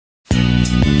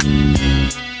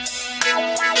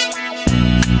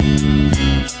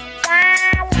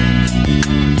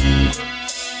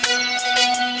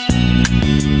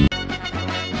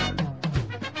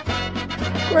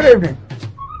Good evening.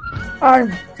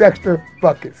 I'm Dexter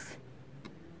Butkis,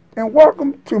 and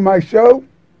welcome to my show,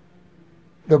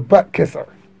 The Butt Kisser.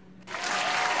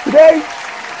 Today,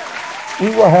 we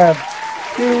will have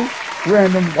two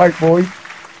random white boys,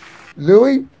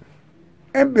 Louie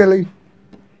and Billy,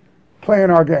 playing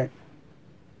our game.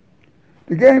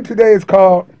 The game today is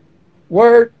called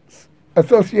Words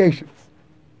Associations.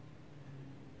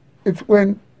 It's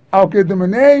when I'll give them a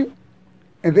name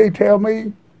and they tell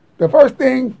me the first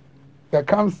thing that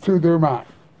comes to their mind.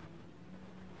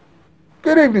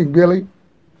 Good evening, Billy,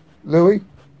 Louie.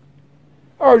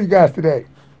 How are you guys today?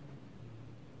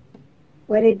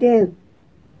 What it do?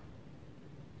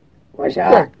 What's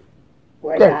up?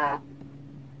 What's up?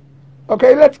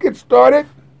 Okay, let's get started.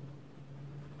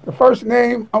 The first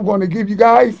name I'm going to give you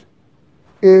guys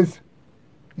is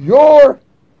your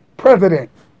president.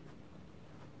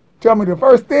 Tell me the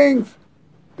first things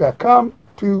that come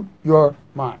to your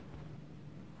mind.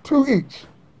 Two each.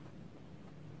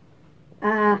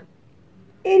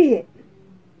 Idiot.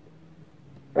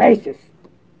 Racist.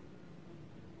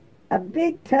 A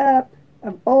big tub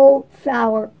of old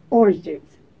sour orange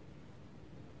juice.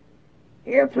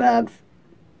 Earplugs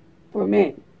for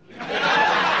men.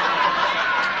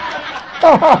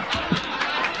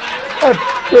 That's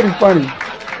pretty funny.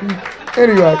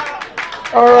 Anyway,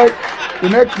 all right. The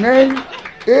next name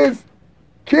is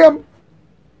Kim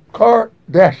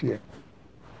Kardashian.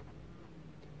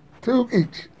 Two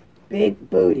each. Big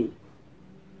booty.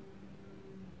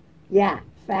 Yeah,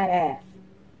 fat ass.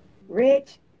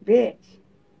 Rich bitch.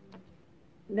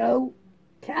 No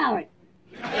talent.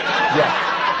 Yes.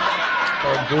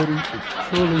 Her booty is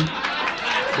truly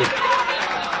big.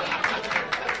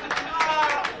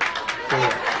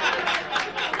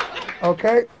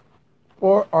 Okay,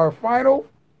 for our final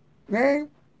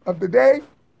name of the day,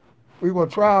 we will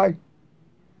try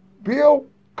Bill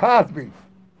Cosby.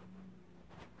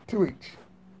 Two each.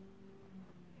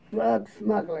 Drug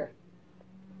smuggler.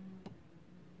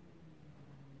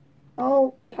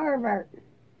 Oh, pervert.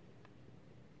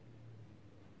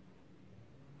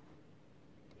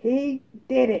 He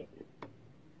did it.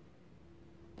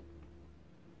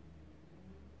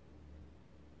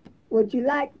 Would you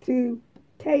like to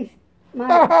taste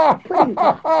my pudding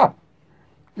pop?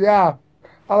 Yeah,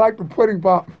 I like the pudding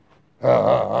pop.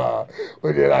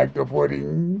 Would you like the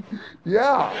pudding?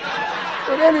 Yeah.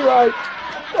 But anyway,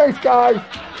 thanks guys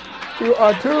to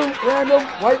our two random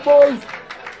white boys,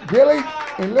 Billy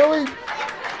and Louie.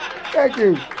 Thank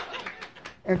you.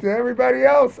 And to everybody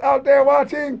else out there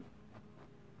watching,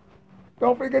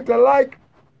 don't forget to like,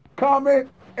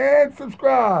 comment, and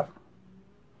subscribe.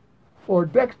 For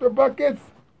Dexter Butkis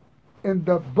and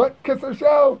the Butt Kisser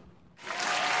Show,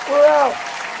 we're out.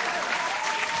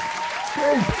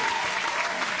 Peace.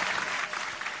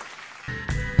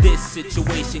 This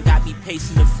situation got me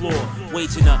pacing the floor,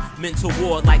 waging a mental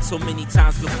war like so many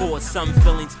times before. Some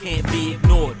feelings can't be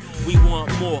ignored. We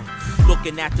want more.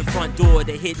 Looking at the front door,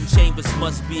 the hidden chambers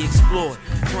must be explored.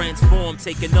 Transform,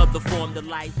 take another form, the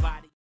light body.